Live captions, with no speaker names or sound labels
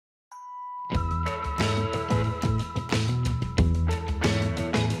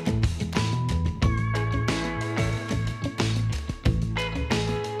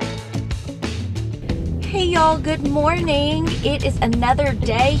Hey y'all, good morning. It is another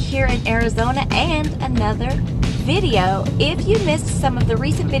day here in Arizona and another video. If you missed some of the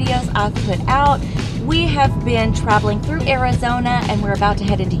recent videos I've put out, we have been traveling through Arizona and we're about to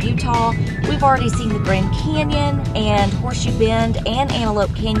head into Utah. We've already seen the Grand Canyon and Horseshoe Bend and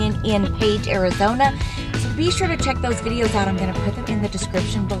Antelope Canyon in Page, Arizona. So be sure to check those videos out. I'm going to put them in the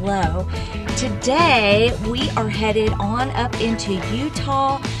description below. Today we are headed on up into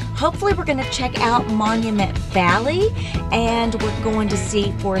Utah. Hopefully we're going to check out Monument Valley and we're going to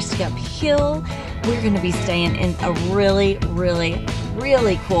see Forrest Gump Hill. We're going to be staying in a really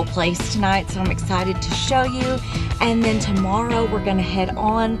cool place tonight, so I'm excited to show you. And then tomorrow we're going to head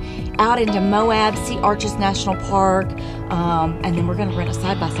on out into Moab, see Arches National Park, and then we're going to rent a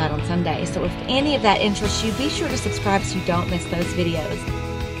side-by-side on Sunday. So if any of that interests you, be sure to subscribe so you don't miss those videos.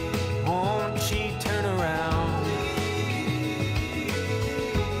 Won't she turn around?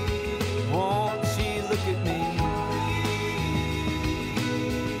 Won't she look at me?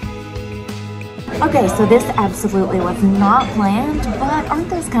 Okay, so this absolutely was not planned, but aren't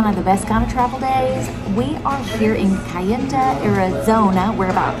those kind of the best kind of travel days? We are here in Kayenta, Arizona.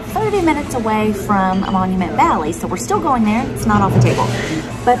 We're about 30 minutes away from Monument Valley, so we're still going there. It's not off the table.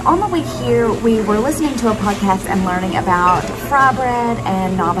 But on the way here, we were listening to a podcast and learning about fry bread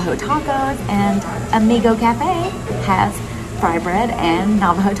and Navajo tacos, and Amigo Cafe has fry bread and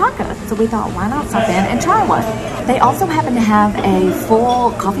Navajo tacos. So we thought, why not stop in and try one? They also happen to have a full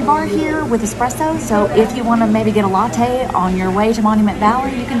coffee bar here with espresso. So if you want to maybe get a latte on your way to Monument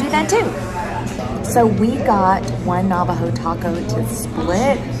Valley, you can do that too. So we got one Navajo taco to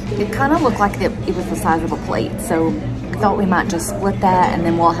split. It kind of looked like it was the size of a plate. So I thought we might just split that and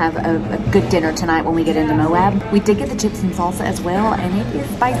then we'll have a good dinner tonight when we get into Moab. We did get the chips and salsa as well, and it is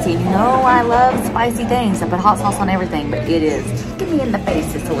spicy. You know I love spicy things. I put hot sauce on everything, but it is, get me in the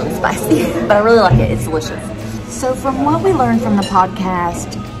face, it's a little spicy. But I really like it, it's delicious. So from what we learned from the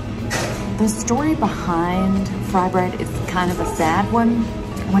podcast, the story behind fry bread is kind of a sad one.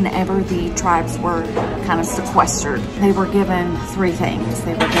 Whenever the tribes were kind of sequestered, they were given three things.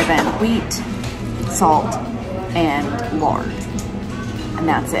 They were given wheat, salt, and lard, and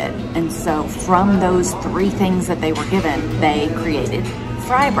that's it. And so from those three things that they were given, they created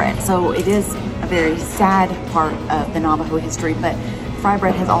fry bread. So it is a very sad part of the Navajo history, but fry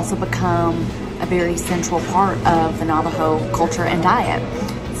bread has also become a very central part of the Navajo culture and diet.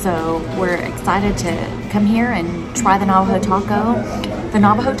 So we're excited to come here and try the Navajo taco. The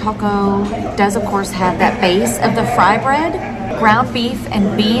Navajo taco does of course have that base of the fry bread, ground beef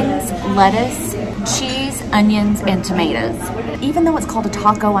and beans, lettuce, cheese, onions, and tomatoes. Even though it's called a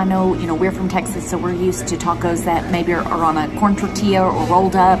taco, I know, we're from Texas, so we're used to tacos that maybe are on a corn tortilla or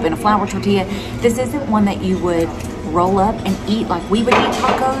rolled up in a flour tortilla. This isn't one that you would roll up and eat like we would eat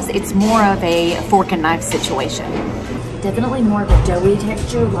tacos. It's more of a fork and knife situation. Definitely more of a doughy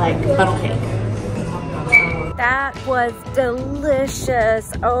texture, like funnel cake. That was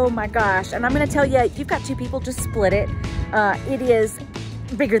delicious. Oh my gosh. And I'm gonna tell you, you've got two people, just split it. It is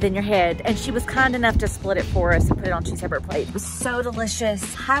bigger than your head, and she was kind enough to split it for us and put it on two separate plates. It was so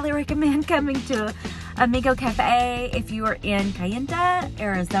delicious. Highly recommend coming to Amigo Cafe if you are in Kayenta,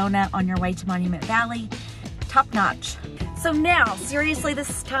 Arizona on your way to Monument Valley. Top notch. So now, seriously,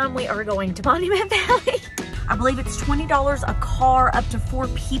 this time we are going to Monument Valley. I believe it's $20 a car up to 4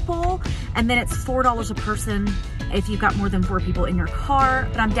 people, and then it's $4 a person if you've got more than 4 people in your car.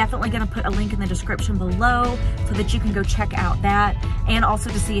 But I'm definitely gonna put a link in the description below so that you can go check out that, and also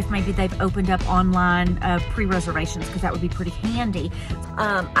to see if maybe they've opened up online pre-reservations, because that would be pretty handy.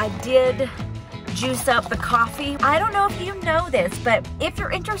 I did juice up the coffee. I don't know if you know this, but if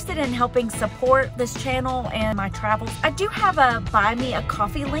you're interested in helping support this channel and my travels, I do have a buy me a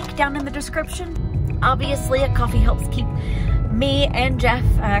coffee link down in the description. Obviously, a coffee helps keep me and Jeff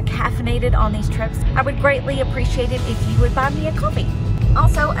caffeinated on these trips. I would greatly appreciate it if you would buy me a coffee.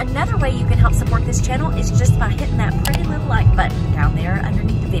 Also, another way you can help support this channel is just by hitting that pretty little like button down there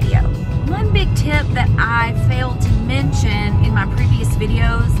underneath the video. One big tip that I failed to mention in my previous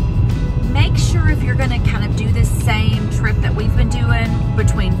videos, make sure if you're gonna kind of do this same trip that we've been doing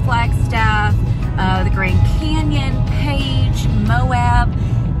between Flagstaff, the Grand Canyon, Page, Moab,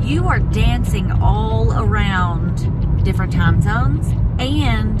 you are dancing all around different time zones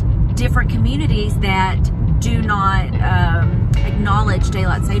and different communities that do not acknowledge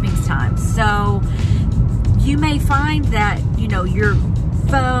daylight savings time. So you may find that, your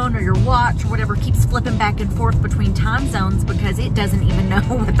phone or your watch or whatever keeps flipping back and forth between time zones because it doesn't even know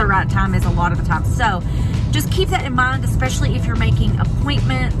what the right time is a lot of the time. So just keep that in mind, especially if you're making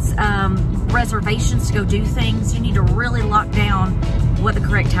appointments, reservations to go do things. You need to really lock down what the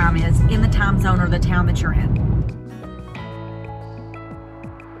correct time is in the time zone or the town that you're in.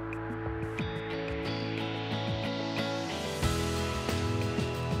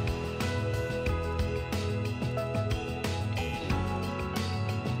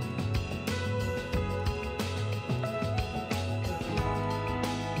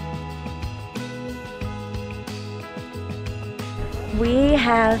 We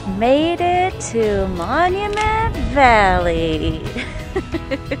have made it to Monument Valley.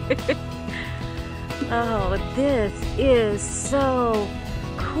 Oh, this is so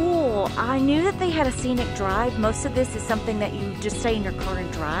cool. I knew that they had a scenic drive. Most of this is something that you just stay in your car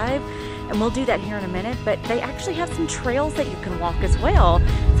and drive, and we'll do that here in a minute, but they actually have some trails that you can walk as well.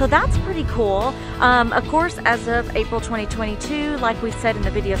 So that's pretty cool. Of course, as of April 2022, like we've said in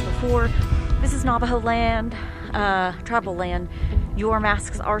the videos before, this is Navajo land, tribal land. Your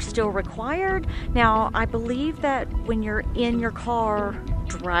masks are still required. Now, I believe that when you're in your car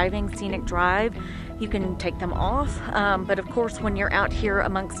driving scenic drive, you can take them off. But of course, when you're out here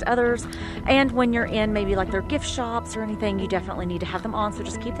amongst others, and when you're in maybe like their gift shops or anything, you definitely need to have them on. So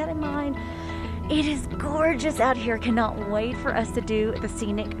just keep that in mind. It is gorgeous out here. Cannot wait for us to do the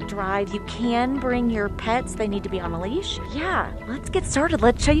scenic drive. You can bring your pets. They need to be on a leash. Yeah, let's get started.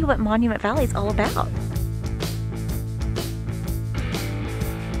 Let's show you what Monument Valley is all about.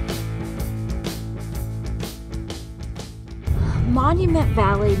 Monument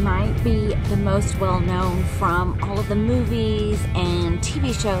Valley might be the most well known from all of the movies and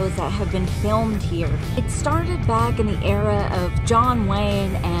TV shows that have been filmed here. It started back in the era of John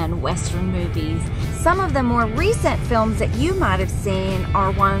Wayne and Western movies. Some of the more recent films that you might have seen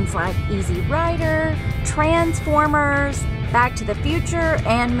are ones like Easy Rider, Transformers, Back to the Future,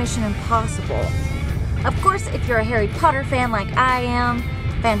 and Mission Impossible. Of course, if you're a Harry Potter fan like I am,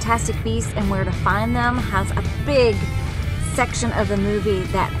 Fantastic Beasts and Where to Find Them has a big section of the movie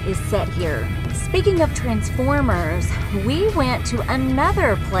that is set here. Speaking of Transformers, we went to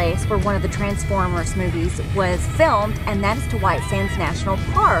another place where one of the Transformers movies was filmed, and that is to White Sands National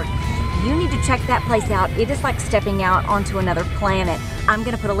Park. You need to check that place out. It is like stepping out onto another planet. I'm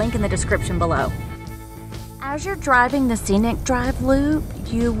gonna put a link in the description below. As you're driving the scenic drive loop,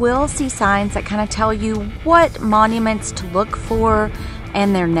 you will see signs that kind of tell you what monuments to look for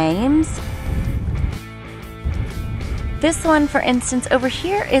and their names. This one, for instance, over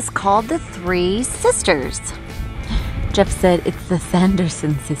here is called the Three Sisters. Jeff said it's the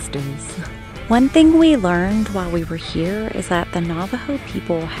Sanderson sisters. One thing we learned while we were here is that the Navajo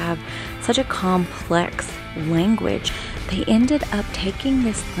people have such a complex language. They ended up taking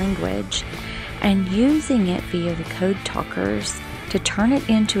this language and using it via the code talkers to turn it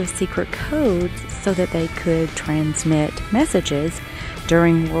into a secret code so that they could transmit messages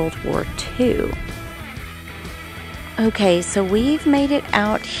during World War II. Okay, so we've made it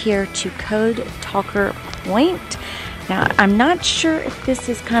out here to Code Talker Point. Now, I'm not sure if this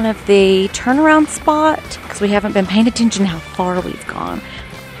is kind of the turnaround spot because we haven't been paying attention how far we've gone,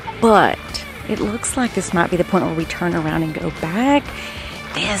 but it looks like this might be the point where we turn around and go back.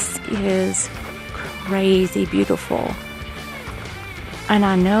 This is crazy beautiful. And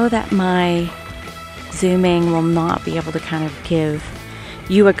I know that my zooming will not be able to kind of give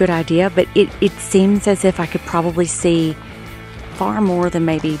you a good idea, but it seems as if I could probably see far more than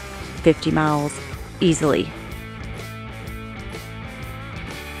maybe 50 miles easily.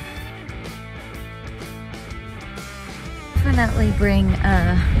 Definitely bring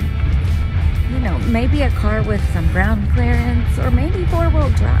you know, maybe a car with some ground clearance or maybe four-wheel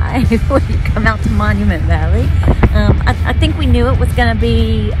drive when you come out to Monument Valley. I think we knew it was going to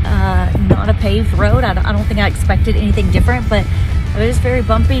be not a paved road. I don't think I expected anything different, but it is very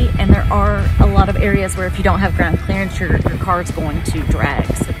bumpy, and there are a lot of areas where if you don't have ground clearance, your car is going to drag.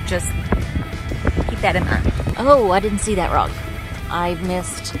 So just keep that in mind. Oh, I didn't see that rock. I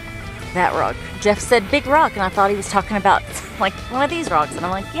missed that rock. Jeff said big rock, and I thought he was talking about like one of these rocks, and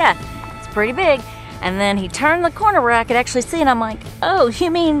I'm like, yeah, it's pretty big. And then he turned the corner where I could actually see, and I'm like, oh,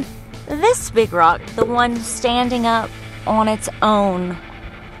 you mean this big rock, the one standing up on its own.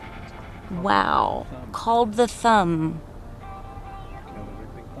 Wow, called the Thumb.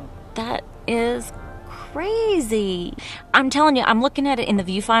 That is crazy. I'm telling you, I'm looking at it in the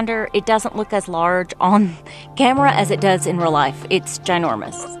viewfinder. It doesn't look as large on camera as it does in real life. It's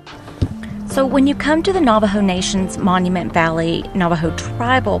ginormous. So when you come to the Navajo Nation's Monument Valley Navajo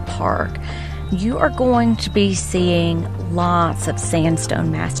Tribal Park, you are going to be seeing lots of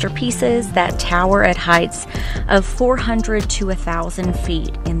sandstone masterpieces that tower at heights of 400 to 1,000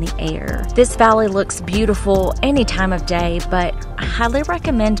 feet in the air. This valley looks beautiful any time of day, but I highly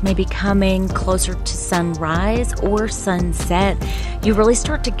recommend maybe coming closer to sunrise or sunset. You really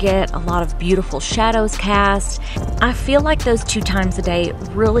start to get a lot of beautiful shadows cast. I feel like those 2 times a day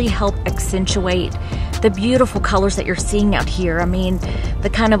really help accentuate the beautiful colors that you're seeing out here. I mean, the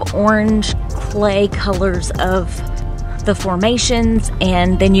kind of orange clay colors of the formations,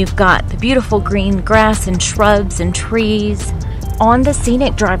 and then you've got the beautiful green grass and shrubs and trees. On the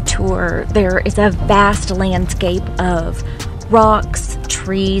Scenic Drive tour, there is a vast landscape of rocks,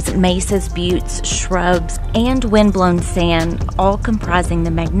 trees, mesas, buttes, shrubs, and windblown sand, all comprising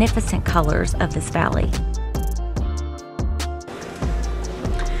the magnificent colors of this valley.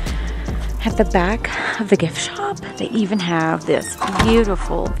 At the back of the gift shop, they even have this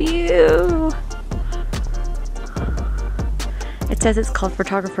beautiful view. It says it's called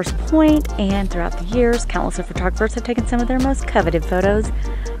Photographer's Point, and throughout the years, countless of photographers have taken some of their most coveted photos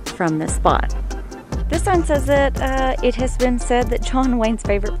from this spot. This sign says that it has been said that John Wayne's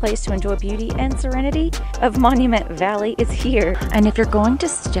favorite place to enjoy beauty and serenity of Monument Valley is here. And if you're going to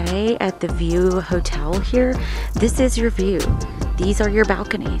stay at the View Hotel here, this is your view. These are your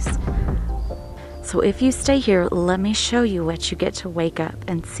balconies. So if you stay here, let me show you what you get to wake up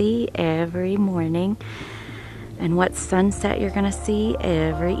and see every morning, and what sunset you're gonna see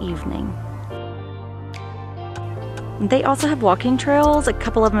every evening. They also have walking trails, a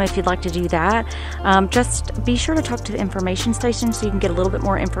couple of them if you'd like to do that. Just be sure to talk to the information station so you can get a little bit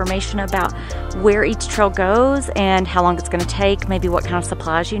more information about where each trail goes and how long it's going to take, maybe what kind of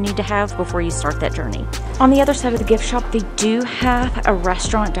supplies you need to have before you start that journey. On the other side of the gift shop, they do have a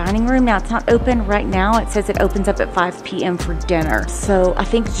restaurant dining room. Now, it's not open right now. It says it opens up at 5 p.m. for dinner. So I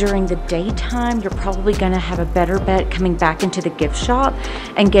think during the daytime, you're probably going to have a better bet coming back into the gift shop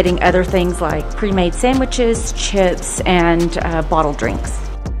and getting other things like pre-made sandwiches, chips, and bottled drinks.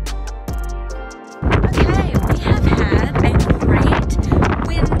 Okay, we have had a great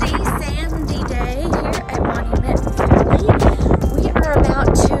windy, sandy day here at Monument Valley. We are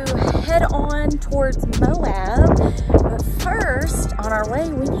about to head on towards Moab, but first, on our way,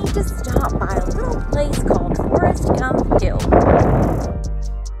 we need to stop by a little place called Forrest Gump Hill.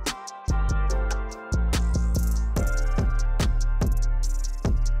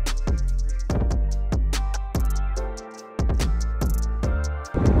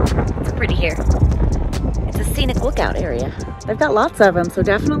 Pretty here. It's a scenic lookout area. They've got lots of them, so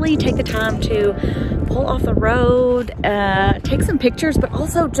definitely take the time to pull off the road, take some pictures, but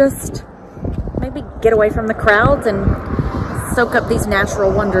also just maybe get away from the crowds and soak up these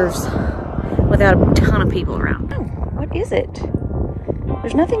natural wonders without a ton of people around. Oh, what is it?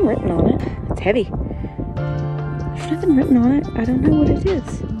 There's nothing written on it. It's heavy. There's nothing written on it. I don't know what it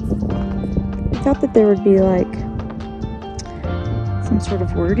is. I thought that there would be like some sort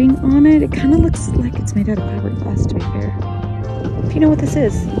of wording on it. It kind of looks like it's made out of fiberglass, to be fair. If you know what this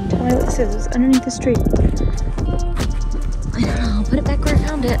is, tell me what this is. It's underneath this tree. I don't know. I'll put it back where I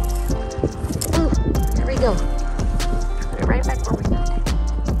found it. Oh, there we go. Put it right back where we found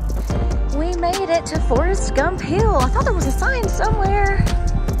it. We made it to Forrest Gump Hill. I thought there was a sign somewhere.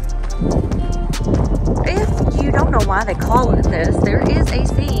 If you don't know why they call it this, there is a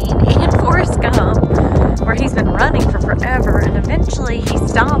scene in Forrest Gump where he's been running for forever, and eventually he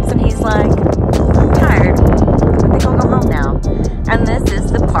stops and he's like, I'm tired. I think I'll go home now. And this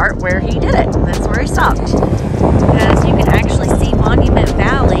is the part where he did it. This is where he stopped. Because you can actually see Monument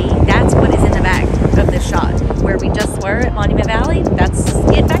Valley. That's what is in the back of this shot. Where we just were at Monument Valley, that's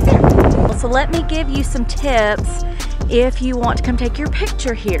it back there. So let me give you some tips if you want to come take your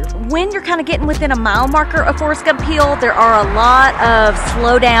picture here. When you're kind of getting within a mile marker of Forrest Gump Hill, there are a lot of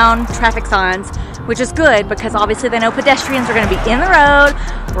slow down traffic signs, which is good because obviously they know pedestrians are going to be in the road.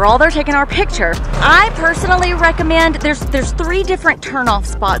 We're all there taking our picture. I personally recommend, there's 3 different turnoff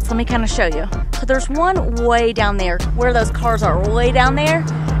spots. Let me kind of show you. So there's one way down there where those cars are way down there.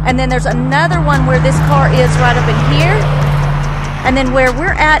 And then there's another one where this car is right up in here. And then where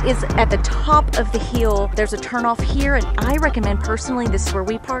we're at is at the top of the hill. There's a turnoff here, and I recommend personally, this is where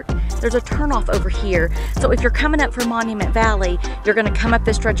we park, there's a turnoff over here. So if you're coming up from Monument Valley, you're gonna come up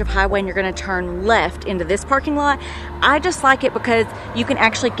this stretch of highway and you're gonna turn left into this parking lot. I just like it because you can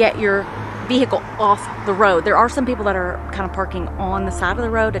actually get your vehicle off the road. There are some people that are kind of parking on the side of the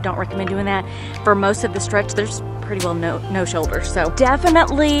road. I don't recommend doing that. For most of the stretch, there's pretty well no shoulders. So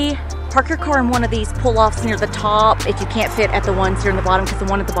definitely park your car in one of these pull-offs near the top if you can't fit at the ones here in the bottom, because the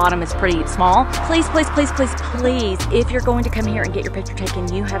one at the bottom is pretty small. Please, please, please, please, please, if you're going to come here and get your picture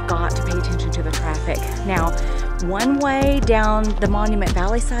taken, you have got to pay attention to the traffic. Now, one way down the Monument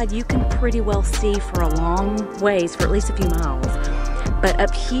Valley side, you can pretty well see for a long ways, for at least a few miles. But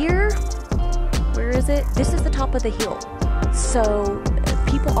up here, where is it? This is the top of the hill. So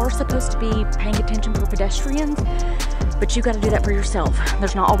people are supposed to be paying attention for pedestrians, but you got to do that for yourself.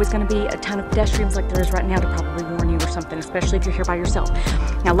 There's not always going to be a ton of pedestrians like there is right now to probably warn you or something, especially if you're here by yourself.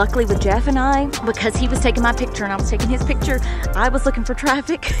 Now, luckily with Jeff and I, because he was taking my picture and I was taking his picture, I was looking for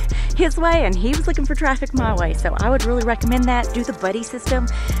traffic his way and he was looking for traffic my way. So I would really recommend that. Do the buddy system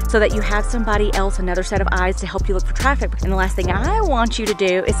so that you have somebody else, another set of eyes to help you look for traffic. And the last thing I want you to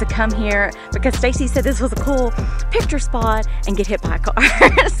do is to come here because Stacy said this was a cool picture spot and get hit by a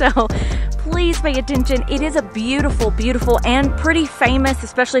car. So please pay attention. It is a beautiful, beautiful and pretty famous,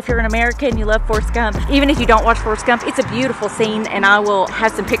 especially if you're an American and you love Forrest Gump. Even if you don't watch Forrest Gump, it's a beautiful scene, and I will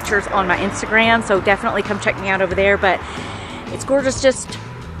have some pictures on my Instagram, so definitely come check me out over there. But it's gorgeous. Just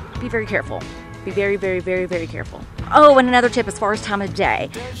be very careful. Be very, very, very, very careful. Oh, and another tip as far as time of day.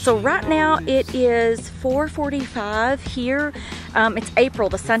 So right now it is 4:45 here. It's April.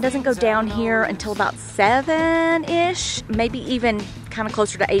 The sun doesn't go down here until about 7-ish, maybe even kind of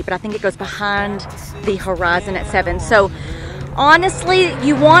closer to 8, but I think it goes behind the horizon at 7. So honestly,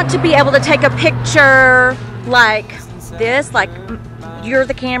 you want to be able to take a picture like this, like you're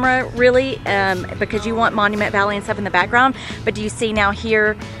the camera really, because you want Monument Valley and stuff in the background. But do you see now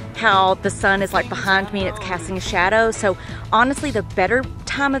here how the sun is like behind me and it's casting a shadow? So honestly, the better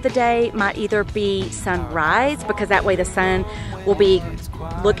time of the day might either be sunrise, because that way the sun will be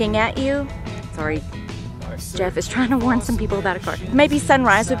looking at you. Sorry, Jeff is trying to warn some people about a car. Maybe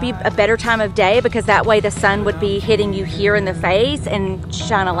sunrise would be a better time of day, because that way the sun would be hitting you here in the face and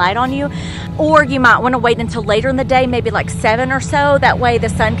shine a light on you. Or you might want to wait until later in the day, maybe like 7 or so. That way the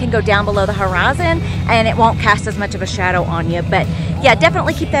sun can go down below the horizon and it won't cast as much of a shadow on you. But yeah,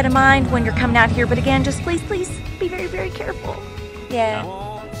 definitely keep that in mind when you're coming out here. But again, just please, please be very, very careful. Yeah,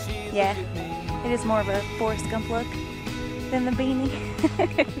 yeah, it is more of a Forrest Gump look than the beanie.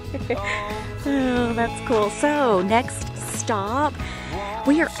 Oh, that's cool. So next stop,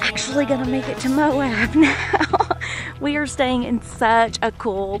 we are actually gonna make it to Moab now. We are staying in such a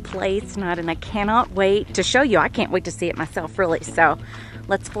cool place tonight, and I cannot wait to show you. I can't wait to see it myself, really. So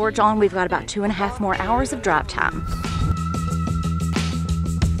let's forge on. We've got about 2.5 more hours of drive time.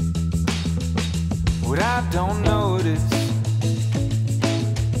 What I don't notice,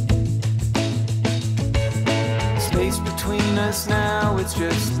 space between us now, it's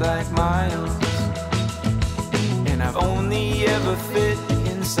just like miles, and I've only ever fit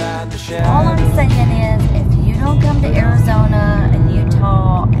inside the shadow. All I'm saying is, if you don't come to Arizona and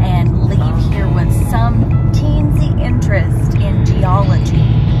Utah and leave here with some teensy interest in geology,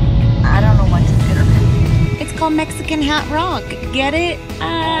 I don't know what to do. It's called Mexican Hat Rock. Get it?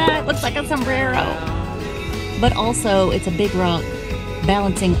 It looks like a sombrero. But also, it's a big rock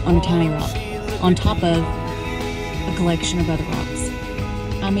balancing on a tiny rock on top of a collection of other rocks.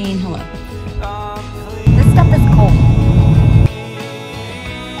 I mean, hello. This stuff is cool.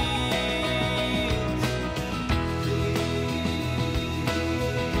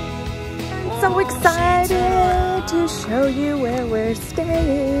 So excited to show you where we're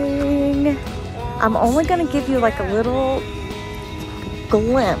staying. I'm only gonna give you like a little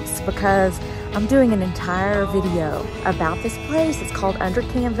glimpse because I'm doing an entire video about this place. It's called Under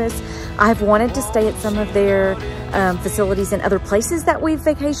Canvas. I've wanted to stay at some of their facilities in other places that we've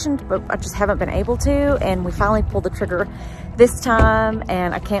vacationed, but I just haven't been able to, and we finally pulled the trigger this time,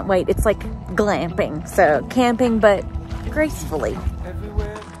 and I can't wait. It's like glamping, so camping, but gracefully.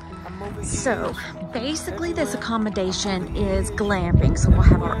 So basically this accommodation is glamping. So we'll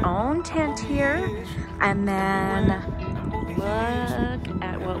have our own tent here, and then look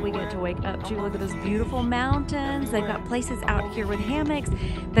at what we get to wake up to. Look at those beautiful mountains. They've got places out here with hammocks.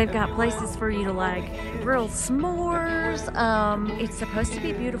 They've got places for you to like grill s'mores. It's supposed to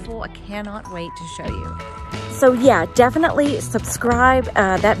be beautiful. I cannot wait to show you. So yeah, definitely subscribe.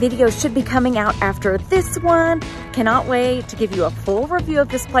 That video should be coming out after this one. Cannot wait to give you a full review of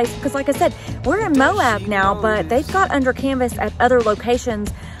this place, because like I said, we're in Moab now, but they've got Under Canvas at other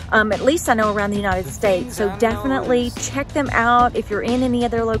locations, at least I know around the United States. So definitely check them out if you're in any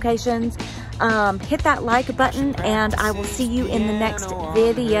other locations. Hit that like button, and I will see you in the next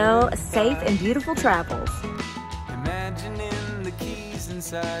video. Safe and beautiful travels. Imagining the keys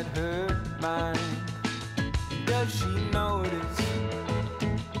inside her mind. Does she notice